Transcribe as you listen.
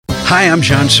Hi, I'm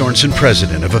John Sorensen,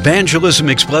 president of Evangelism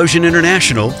Explosion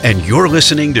International, and you're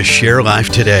listening to Share Life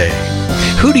Today.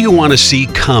 Who do you want to see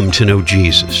come to know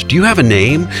Jesus? Do you have a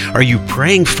name? Are you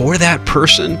praying for that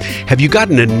person? Have you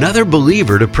gotten another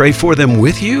believer to pray for them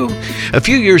with you? A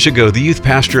few years ago, the youth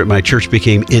pastor at my church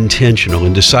became intentional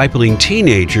in discipling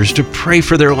teenagers to pray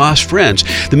for their lost friends.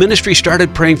 The ministry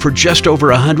started praying for just over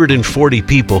 140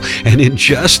 people, and in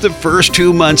just the first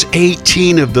 2 months,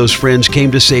 18 of those friends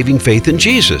came to saving faith in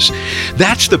Jesus.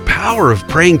 That's the power of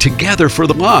praying together for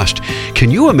the lost. Can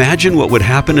you imagine what would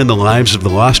happen in the lives of the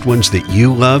lost ones that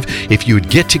you love if you would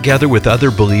get together with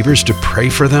other believers to pray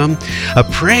for them? A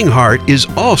praying heart is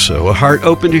also a heart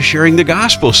open to sharing the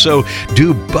gospel, so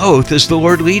do both as the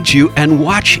Lord leads you and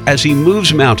watch as He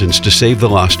moves mountains to save the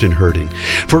lost and hurting.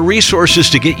 For resources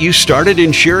to get you started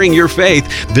in sharing your faith,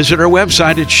 visit our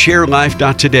website at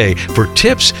sharelife.today for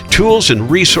tips, tools, and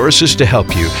resources to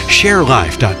help you.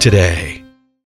 Sharelife.today.